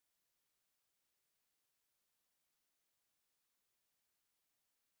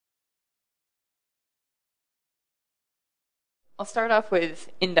I'll start off with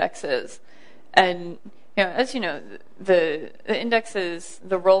indexes. And as you know, the indexes,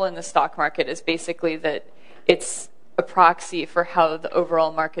 the role in the stock market is basically that it's a proxy for how the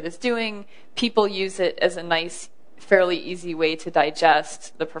overall market is doing. People use it as a nice, fairly easy way to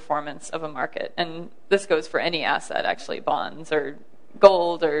digest the performance of a market. And this goes for any asset, actually, bonds or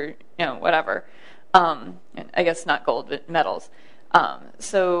gold or whatever. And I guess not gold, but metals.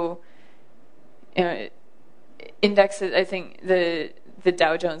 Indexes, I think the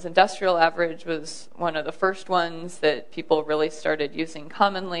Dow Jones Industrial Average was one of the first ones that people really started using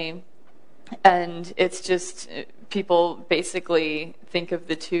commonly. And it's just, people basically think of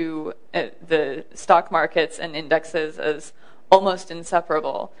the two, the stock markets and indexes, as almost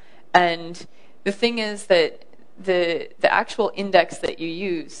inseparable. And the thing is that the actual index that you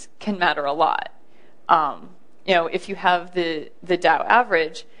use can matter a lot. If you have the Dow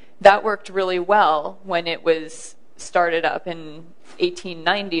average, that worked really well when it was started up in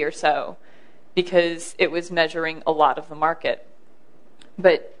 1890 or so, because it was measuring a lot of the market.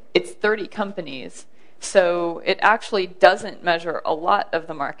 But it's 30 companies, so it actually doesn't measure a lot of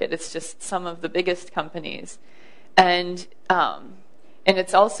the market. It's just some of the biggest companies. And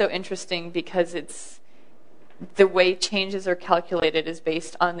it's also interesting because the way changes are calculated is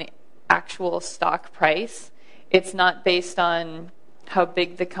based on the actual stock price. It's not based on how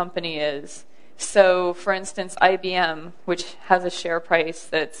big the company is. So, for instance, IBM, which has a share price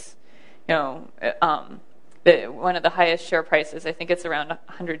that's, one of the highest share prices, I think it's around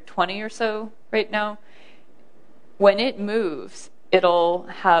 120 or so right now. When it moves, it'll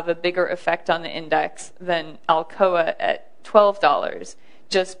have a bigger effect on the index than Alcoa at $12,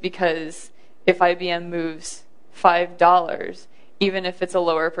 just because if IBM moves $5, even if it's a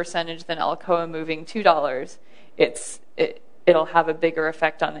lower percentage than Alcoa moving $2, it'll have a bigger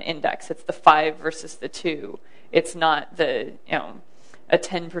effect on the index. It's the 5 versus the 2. It's not a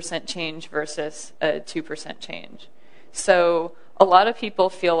 10% change versus a 2% change. So a lot of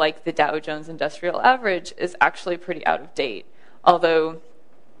people feel like the Dow Jones Industrial Average is actually pretty out of date. Although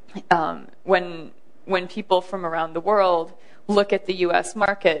when people from around the world look at the U.S.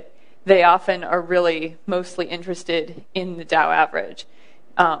 market, they often are really mostly interested in the Dow average.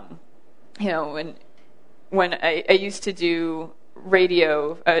 When I used to do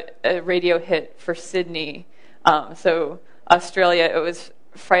a radio hit for Sydney, so Australia, it was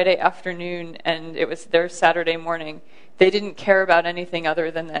Friday afternoon and it was their Saturday morning. They didn't care about anything other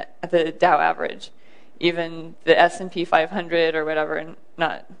than the Dow average, even the S&P 500 or whatever, and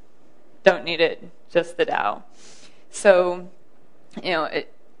don't need it, just the Dow. So,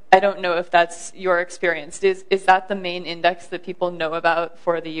 I don't know if that's your experience. Is that the main index that people know about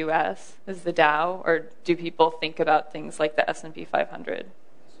for the U.S. is the Dow, or do people think about things like the S&P 500?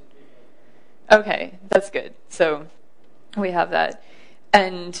 Okay, that's good. So we have that,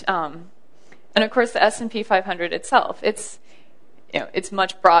 and of course the S&P 500 itself. It's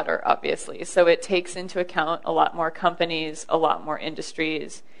much broader, obviously. So it takes into account a lot more companies, a lot more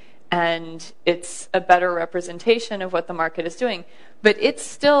industries, and it's a better representation of what the market is doing. But it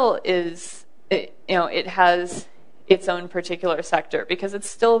still is, it has its own particular sector because it's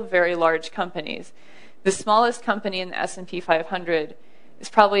still very large companies. The smallest company in the S&P 500 is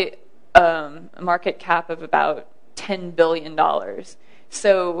probably a market cap of about $10 billion.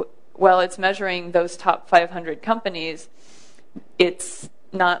 So while it's measuring those top 500 companies, it's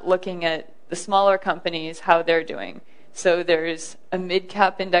not looking at the smaller companies, how they're doing. So there's a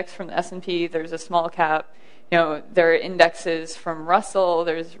mid-cap index from the S&P, there's a small cap. There are indexes from Russell,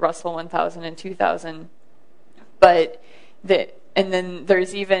 there's Russell 1000 and 2000. And then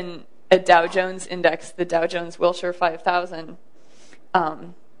there's even a Dow Jones index, the Dow Jones Wilshire 5000,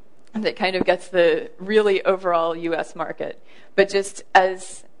 that kind of gets the really overall U.S. market. But just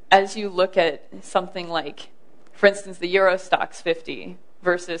as you look at something like, for instance, the Euro Stoxx 50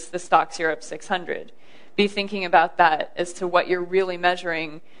 versus the Stoxx Europe 600, be thinking about that as to what you're really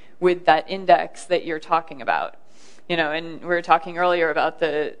measuring with that index that you're talking about. And we were talking earlier about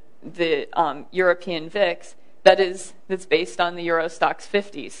the European VIX that's based on the Euro Stoxx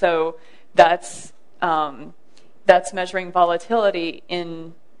 50. So that's measuring volatility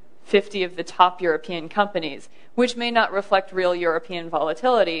in 50 of the top European companies, which may not reflect real European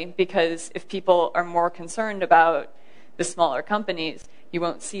volatility, because if people are more concerned about the smaller companies, you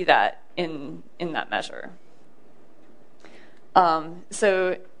won't see that in that measure.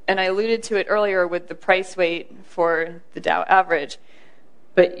 And I alluded to it earlier with the price weight for the Dow average,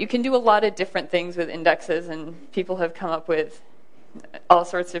 but you can do a lot of different things with indexes, and people have come up with all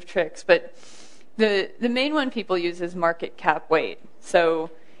sorts of tricks. But the main one people use is market cap weight. So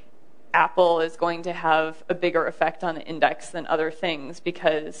Apple is going to have a bigger effect on the index than other things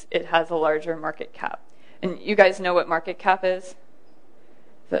because it has a larger market cap. And you guys know what market cap is?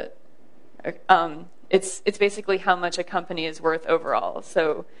 It's basically how much a company is worth overall.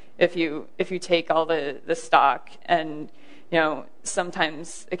 So if you take all the stock and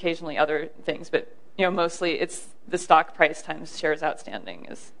sometimes occasionally other things, but mostly it's the stock price times shares outstanding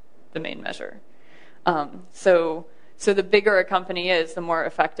is the main measure. So the bigger a company is, the more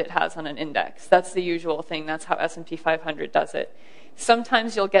effect it has on an index. That's the usual thing. That's how S&P 500 does it.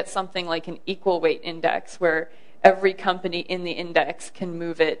 Sometimes you'll get something like an equal weight index where every company in the index can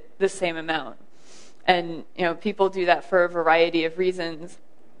move it the same amount. And people do that for a variety of reasons.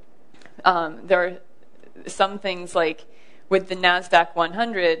 There are some things like with the NASDAQ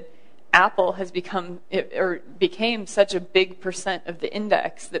 100, Apple has became such a big percent of the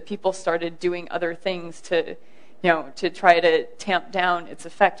index that people started doing other things to try to tamp down its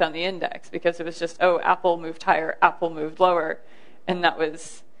effect on the index, because it was just, Apple moved higher, Apple moved lower, and that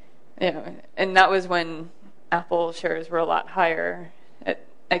was when Apple shares were a lot higher.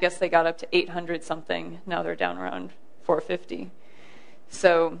 I guess they got up to 800 something. Now they're down around 450.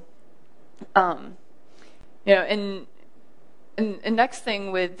 So, and next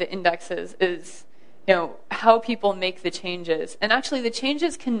thing with the indexes is, how people make the changes. And actually the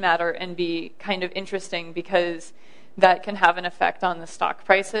changes can matter and be kind of interesting because that can have an effect on the stock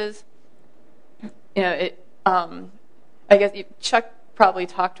prices. I guess Chuck probably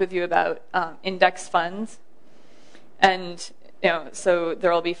talked with you about index funds. And, so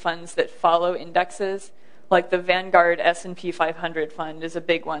there will be funds that follow indexes. Like the Vanguard S&P 500 fund is a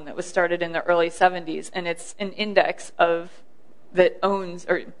big one that was started in the early 70s. And it's an index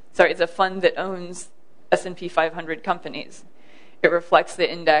it's a fund that owns S&P 500 companies. It reflects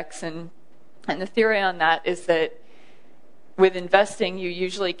the index, and the theory on that is that with investing, you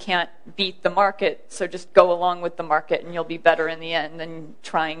usually can't beat the market, so just go along with the market and you'll be better in the end than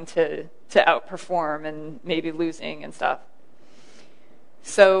trying to outperform and maybe losing and stuff.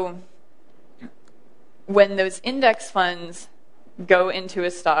 So when those index funds go into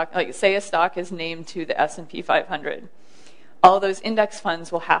a stock, like say a stock is named to the S&P 500, all those index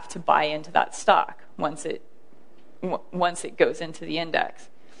funds will have to buy into that stock once it goes into the index.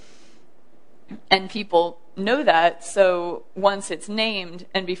 And people know that, so once it's named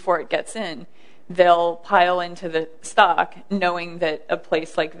and before it gets in, they'll pile into the stock knowing that a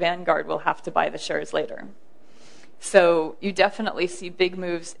place like Vanguard will have to buy the shares later. So you definitely see big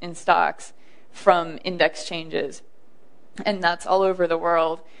moves in stocks from index changes, and that's all over the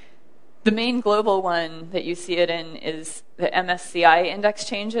world. The main global one that you see it in is the MSCI index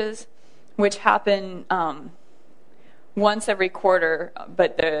changes, which happen once every quarter,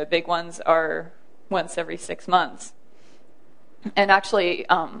 but the big ones are once every 6 months. And actually,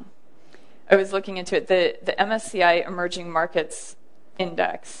 I was looking into it. The MSCI Emerging Markets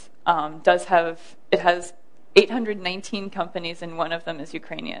Index has 819 companies, and one of them is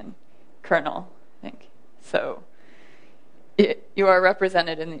Ukrainian, Colonel, I think. So you are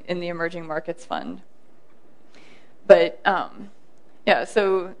represented in the Emerging Markets Fund. But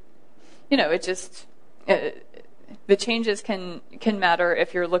so it just the changes can matter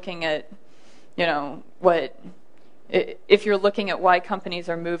if you're looking at if you're looking at why companies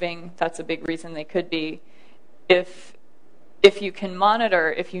are moving. That's a big reason they could be. If you can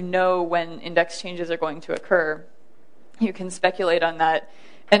monitor, if you know when index changes are going to occur, you can speculate on that.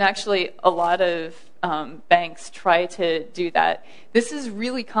 And actually, a lot of banks try to do that. This is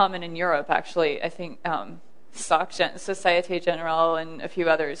really common in Europe, actually. I think Societe Generale and a few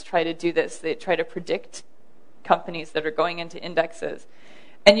others try to do this. They try to predict companies that are going into indexes.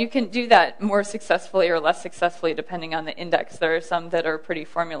 And you can do that more successfully or less successfully depending on the index. There are some that are pretty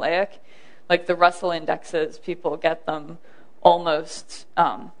formulaic. Like the Russell indexes, people get them almost,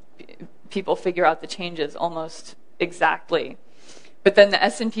 people figure out the changes almost exactly. But then the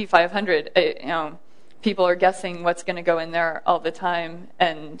S&P 500, people are guessing what's going to go in there all the time.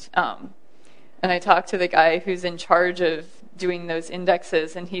 And I talked to the guy who's in charge of doing those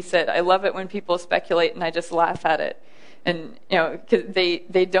indexes, and he said, I love it when people speculate, and I just laugh at it. And, 'cause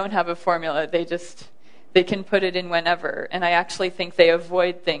they don't have a formula. They can put it in whenever. And I actually think they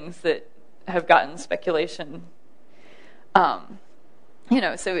avoid things that have gotten speculation.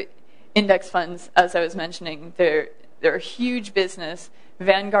 So index funds, as I was mentioning, they're a huge business.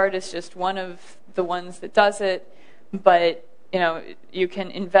 Vanguard is just one of the ones that does it, but you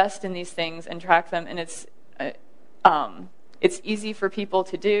can invest in these things and track them, and it's easy for people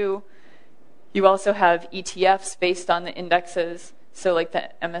to do. You also have ETFs based on the indexes. So like the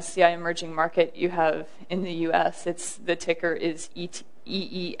MSCI Emerging Market you have in the US, the ticker is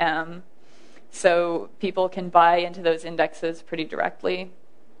EEM. So people can buy into those indexes pretty directly.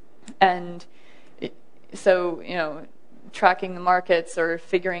 And so, tracking the markets or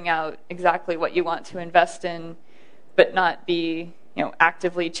figuring out exactly what you want to invest in, but not be,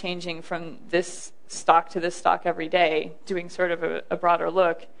 actively changing from this stock to this stock every day, doing sort of a broader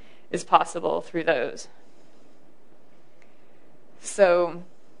look, is possible through those. So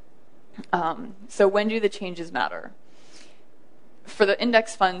when do the changes matter? For the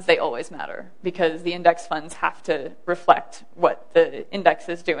index funds, they always matter because the index funds have to reflect what the index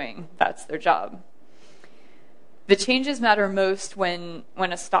is doing. That's their job. The changes matter most when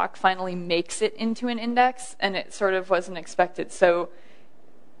a stock finally makes it into an index and it sort of wasn't expected. So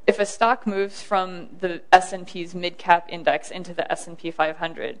if a stock moves from the S&P's mid-cap index into the S&P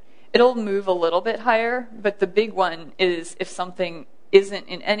 500, it'll move a little bit higher, but the big one is if something isn't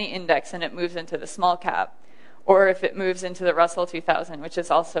in any index and it moves into the small cap, or if it moves into the Russell 2000, which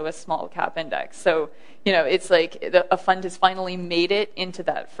is also a small cap index. So, it's like a fund has finally made it into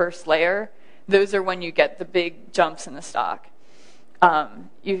that first layer. Those are when you get the big jumps in the stock.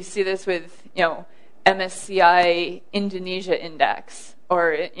 You see this with, MSCI Indonesia index,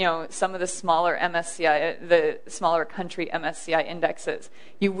 or, some of the smaller MSCI, the smaller country MSCI indexes.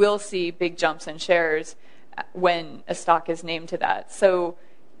 You will see big jumps in shares when a stock is named to that. So,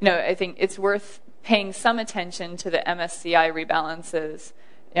 I think it's worth paying some attention to the MSCI rebalances,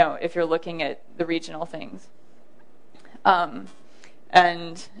 if you're looking at the regional things.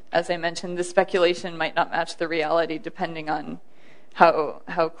 And as I mentioned, the speculation might not match the reality depending on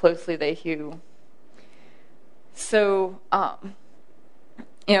how closely they hew. So,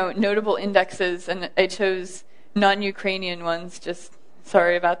 notable indexes, and I chose non-Ukrainian ones, just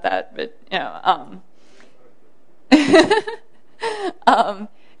sorry about that, but,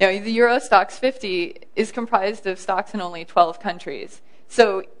 the Euro Stoxx 50 is comprised of stocks in only 12 countries.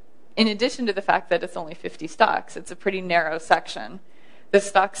 So in addition to the fact that it's only 50 stocks, it's a pretty narrow section. The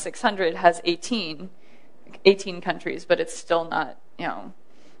Stoxx 600 has 18 countries, but it's still not,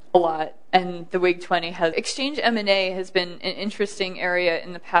 a lot. And the WIG 20 has... Exchange M&A has been an interesting area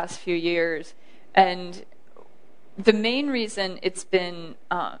in the past few years. And the main reason it's been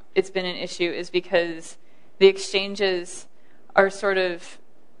an issue is because the exchanges are sort of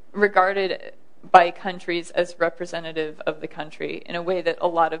regarded by countries as representative of the country in a way that a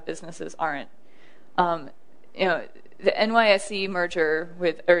lot of businesses aren't. The NYSE merger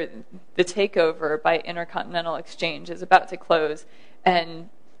or the takeover by Intercontinental Exchange is about to close, and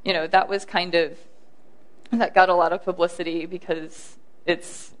that got a lot of publicity because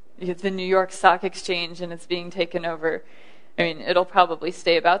it's the New York Stock Exchange and it's being taken over. I mean, it'll probably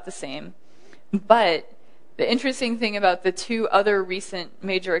stay about the same, but the interesting thing about the two other recent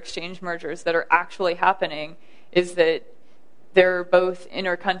major exchange mergers that are actually happening is that they're both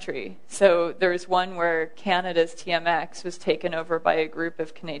inter-country. So there's one where Canada's TMX was taken over by a group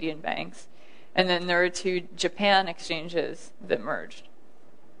of Canadian banks. And then there are two Japan exchanges that merged.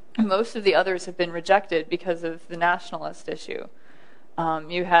 Most of the others have been rejected because of the nationalist issue.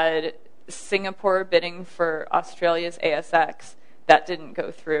 You had Singapore bidding for Australia's ASX. That didn't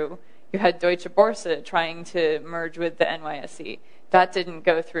go through. You had Deutsche Börse trying to merge with the NYSE. That didn't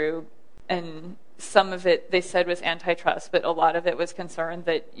go through. And some of it they said was antitrust, but a lot of it was concerned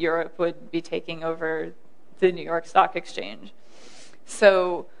that Europe would be taking over the New York Stock Exchange.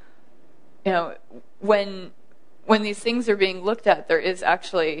 So, when these things are being looked at,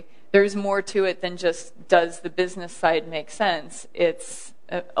 there's more to it than just does the business side make sense. It's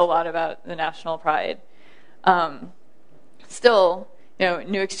a lot about the national pride. Still,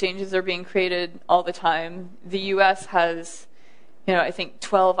 new exchanges are being created all the time. The U.S. has, I think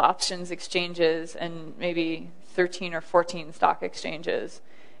 12 options exchanges and maybe 13 or 14 stock exchanges.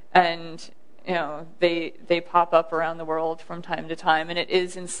 And, they pop up around the world from time to time. And it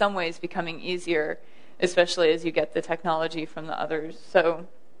is in some ways becoming easier, especially as you get the technology from the others. So,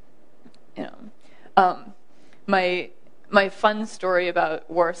 my fun story about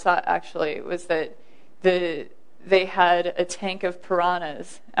Warsaw actually was that they had a tank of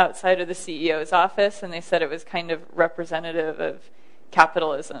piranhas outside of the CEO's office, and they said it was kind of representative of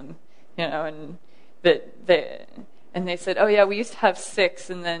capitalism, and and they said, oh yeah, we used to have 6,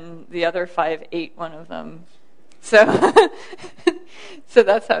 and then the other 5 ate one of them. So, so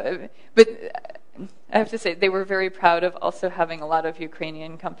that's how. But I have to say, they were very proud of also having a lot of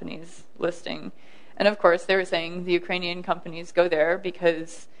Ukrainian companies listing, and of course, they were saying the Ukrainian companies go there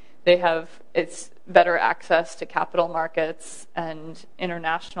because it's better access to capital markets and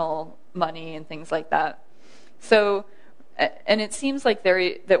international money and things like that. So and it seems like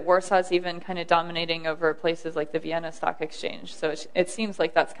that Warsaw's even kind of dominating over places like the Vienna Stock Exchange. So it seems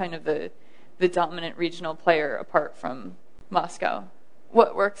like that's kind of the dominant regional player apart from Moscow.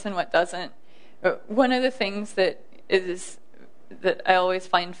 What works and what doesn't. One of the things that I always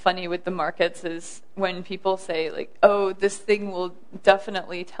find funny with the markets is when people say, like, oh, this thing will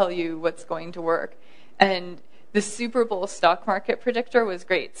definitely tell you what's going to work. And the Super Bowl stock market predictor was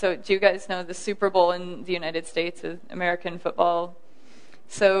great. So do you guys know the Super Bowl in the United States is American football?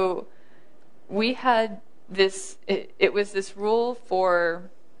 So we had this, it was this rule for,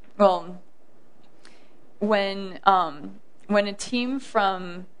 well, when a team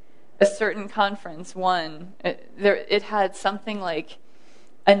from a certain conference won, it had something like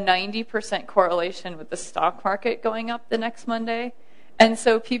a 90% correlation with the stock market going up the next Monday. And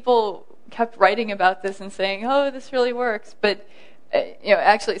so people kept writing about this and saying, oh, this really works. But,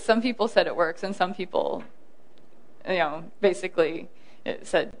 actually some people said it works and some people, basically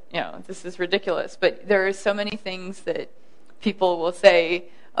said, this is ridiculous. But there are so many things that people will say,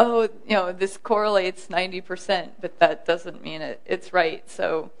 oh, this correlates 90%, but that doesn't mean it's right.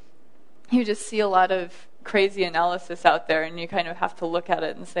 So you just see a lot of crazy analysis out there, and you kind of have to look at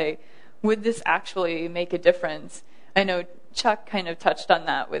it and say, would this actually make a difference? I know Chuck kind of touched on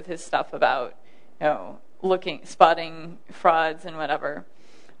that with his stuff about, spotting frauds and whatever.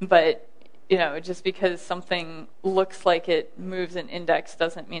 But, just because something looks like it moves an index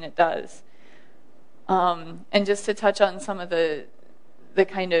doesn't mean it does. And just to touch on some of the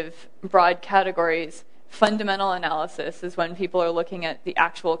kind of broad categories, fundamental analysis is when people are looking at the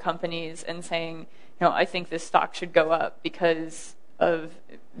actual companies and saying, I think this stock should go up because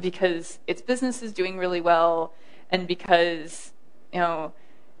its business is doing really well, and because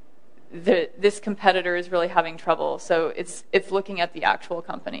this competitor is really having trouble. So it's looking at the actual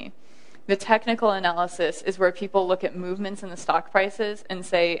company. The technical analysis is where people look at movements in the stock prices and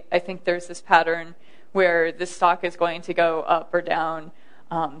say, I think there's this pattern where the stock is going to go up or down.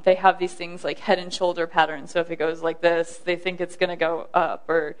 They have these things like head and shoulder patterns. So if it goes like this, they think it's going to go up,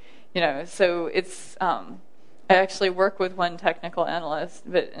 or, so it's, I actually work with one technical analyst,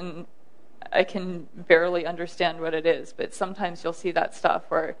 and I can barely understand what it is, but sometimes you'll see that stuff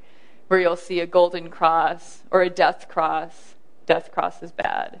where you'll see a golden cross or a death cross. Death cross is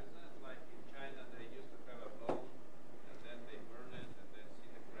bad. Like in China, they used to have a bone, and then they burn it, and then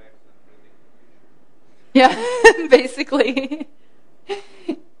see the cracks and predict the future. Yeah, basically.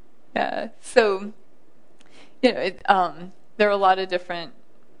 Yeah. So, there are a lot of different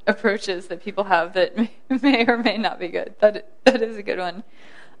approaches that people have that may or may not be good. That is a good one.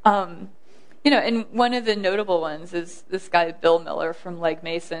 And one of the notable ones is this guy Bill Miller from Legg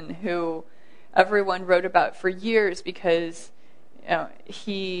Mason, who everyone wrote about for years because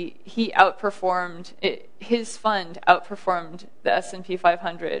he outperformed his fund outperformed the S&P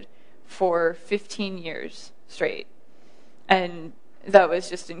 500 for 15 years straight, and that was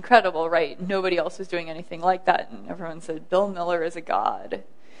just incredible, right? Nobody else was doing anything like that, and everyone said Bill Miller is a god.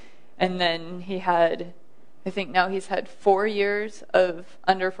 And then he had, I think now he's had 4 years of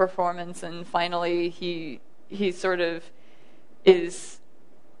underperformance, and finally he sort of isn't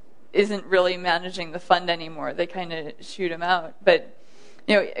really managing the fund anymore. They kind of shoot him out. But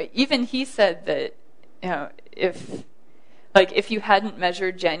even he said that if you hadn't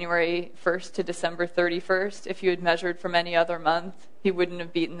measured January 1st to December 31st, if you had measured from any other month, he wouldn't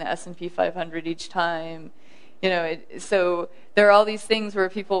have beaten the S&P 500 each time. So there are all these things where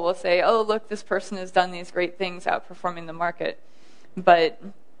people will say, oh, look, this person has done these great things outperforming the market. But,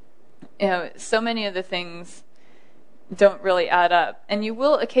 so many of the things don't really add up. And you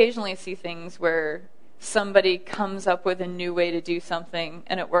will occasionally see things where somebody comes up with a new way to do something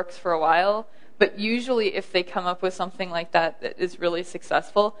and it works for a while. But usually if they come up with something like that is really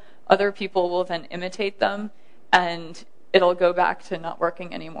successful, other people will then imitate them, and it'll go back to not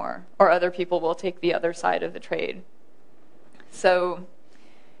working anymore, or other people will take the other side of the trade. So,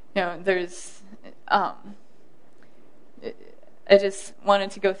 there's, I just wanted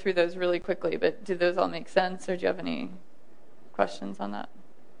to go through those really quickly, but did those all make sense, or do you have any questions on that?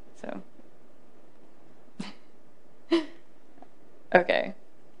 So, okay.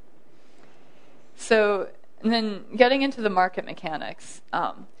 So, and then getting into the market mechanics,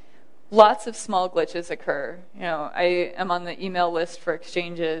 lots of small glitches occur. I am on the email list for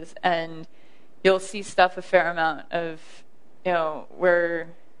exchanges, and you'll see stuff a fair amount of, where,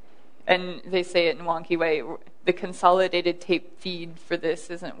 and they say it in a wonky way, the consolidated tape feed for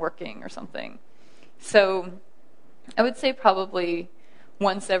this isn't working or something. So I would say probably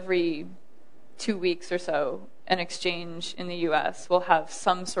once every 2 weeks or so, an exchange in the U.S. will have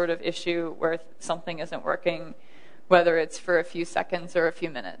some sort of issue where something isn't working, whether it's for a few seconds or a few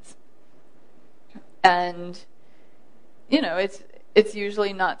minutes. And, it's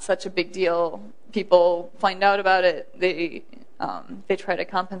usually not such a big deal. People find out about it. They try to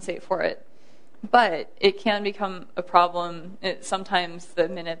compensate for it. But it can become a problem. Sometimes the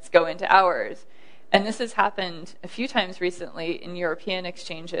minutes go into hours. And this has happened a few times recently in European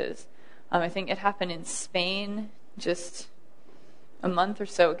exchanges. I think it happened in Spain just a month or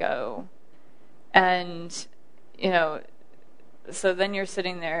so ago. And, so then you're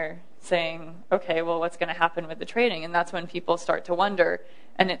sitting there saying, okay, well, what's going to happen with the trading? And that's when people start to wonder,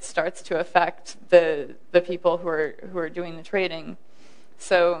 and it starts to affect the people who are doing the trading.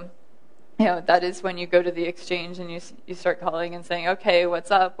 So, that is when you go to the exchange and you start calling and saying, okay,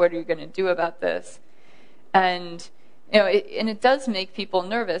 what's up? What are you going to do about this? And, it does make people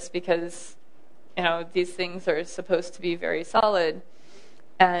nervous because, these things are supposed to be very solid.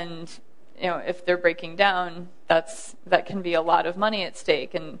 And, if they're breaking down, that can be a lot of money at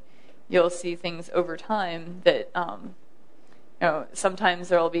stake. And you'll see things over time that, sometimes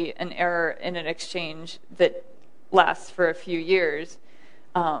there will be an error in an exchange that lasts for a few years.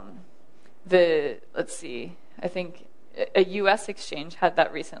 Let's see, I think a U.S. exchange had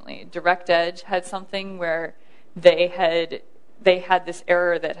that recently. Direct Edge had something where they had this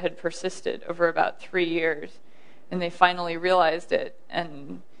error that had persisted over about 3 years, and they finally realized it,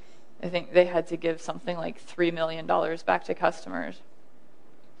 and I think they had to give something like $3 million back to customers.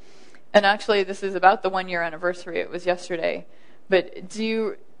 And actually, this is about the 1-year anniversary. It was yesterday. But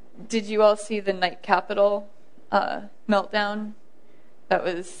did you all see the Knight Capital meltdown? It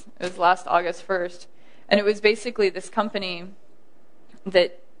was last August 1st. And it was basically this company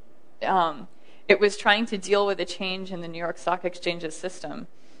that it was trying to deal with a change in the New York Stock Exchange's system.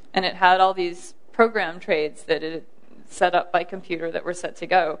 And it had all these program trades that it set up by computer that were set to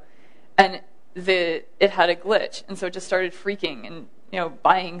go. And it had a glitch. And so it just started freaking and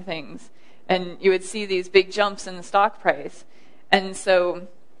buying things. And you would see these big jumps in the stock price. And so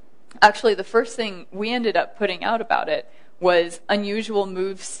actually the first thing we ended up putting out about it was unusual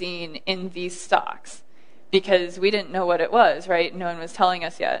moves seen in these stocks, because we didn't know what it was, right? No one was telling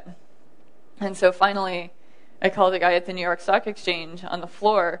us yet. And so finally, I called a guy at the New York Stock Exchange on the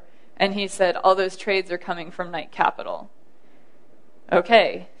floor, and he said, all those trades are coming from Knight Capital.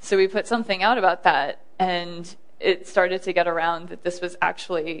 Okay, so we put something out about that, and it started to get around that this was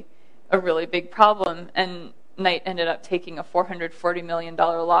actually a really big problem, and Knight ended up taking a $440 million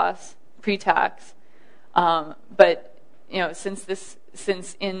loss pre-tax. But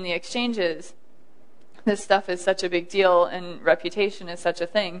since in the exchanges, this stuff is such a big deal and reputation is such a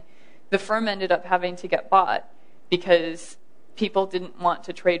thing, the firm ended up having to get bought because people didn't want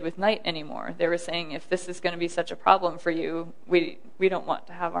to trade with Knight anymore. They were saying, if this is going to be such a problem for you, we don't want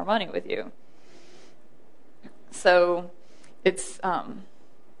to have our money with you. So it's,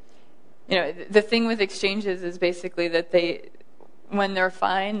 the thing with exchanges is basically that when they're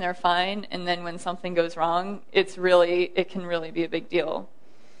fine, and then when something goes wrong, it can really be a big deal.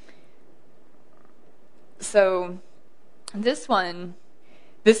 So this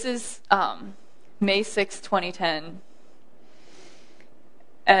is May 6, 2010.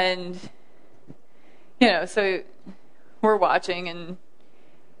 And, so we're watching, and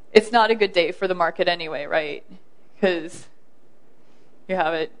it's not a good day for the market anyway, right? Because you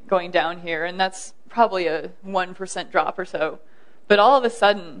have it going down here, and that's probably a 1% drop or so. But all of a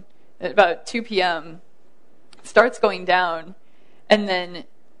sudden, at about 2 p.m., it starts going down, and then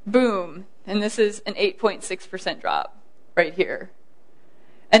boom, and this is an 8.6% drop right here.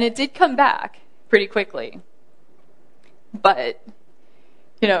 And it did come back pretty quickly. But,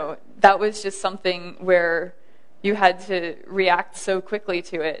 that was just something where you had to react so quickly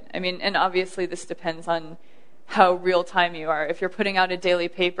to it. I mean, and obviously this depends on how real time you are. If you're putting out a daily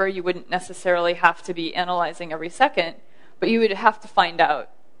paper, you wouldn't necessarily have to be analyzing every second, but you would have to find out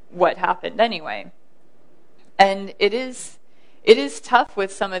what happened anyway. And it is tough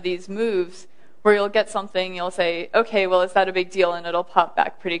with some of these moves where you'll get something, you'll say, okay, well, is that a big deal? And it'll pop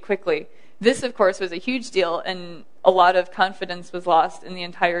back pretty quickly. This, of course, was a huge deal, and a lot of confidence was lost in the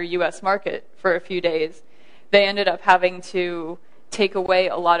entire U.S. market for a few days. They ended up having to take away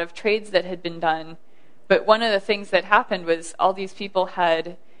a lot of trades that had been done. But one of the things that happened was all these people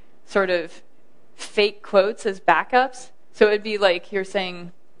had sort of fake quotes as backups. So it would be like you're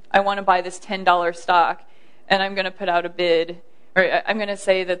saying, I want to buy this $10 stock, and I'm going to put out a bid, or I'm going to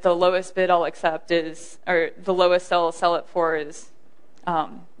say that the lowest bid I'll accept or the lowest I'll sell it for is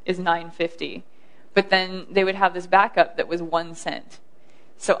 $9.50. But then they would have this backup that was 1 cent.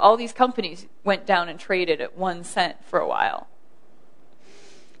 So all these companies went down and traded at 1 cent for a while.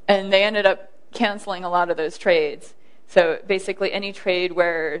 And they ended up canceling a lot of those trades. So basically any trade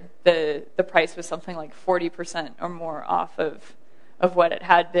where the price was something like 40% or more off of what it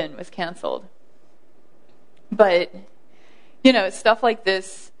had been was canceled. But, stuff like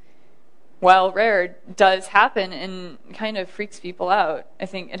this, while rare, does happen and kind of freaks people out. I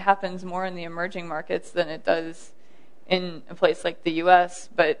think it happens more in the emerging markets than it does in a place like the US,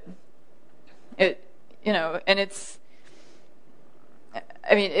 but we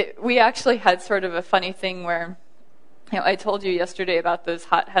actually had sort of a funny thing where, I told you yesterday about those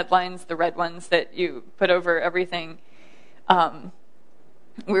hot headlines, the red ones that you put over everything.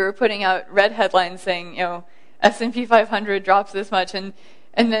 We were putting out red headlines saying, S&P 500 drops this much, and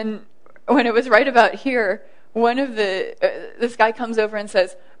then when it was right about here, one of this guy comes over and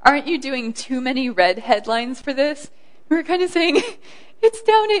says, "Aren't you doing too many red headlines for this?" We were kind of saying, it's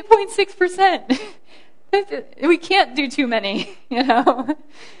down 8.6%. We can't do too many,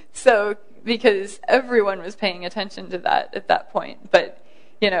 So, because everyone was paying attention to that at that point. But,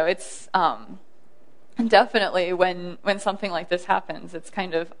 it's definitely when something like this happens, it's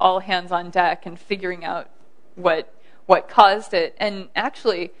kind of all hands on deck and figuring out what caused it. And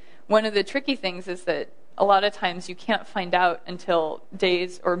actually, one of the tricky things is that a lot of times you can't find out until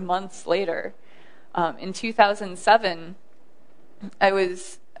days or months later. In 2007, I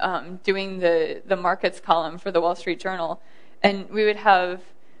was doing the markets column for the Wall Street Journal, and we would have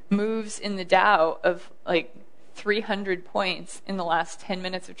moves in the Dow of like 300 points in the last 10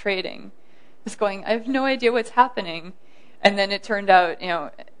 minutes of trading. Just going, I have no idea what's happening. And then it turned out,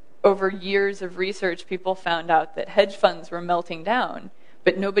 over years of research, people found out that hedge funds were melting down,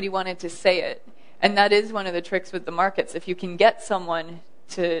 but nobody wanted to say it. And that is one of the tricks with the markets. If you can get someone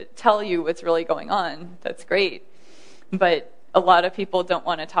to tell you what's really going on, that's great. But a lot of people don't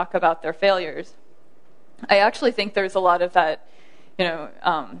want to talk about their failures. I actually think there's a lot of that,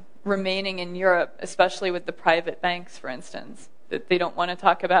 remaining in Europe, especially with the private banks, for instance, that they don't want to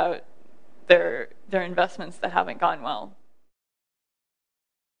talk about their investments that haven't gone well.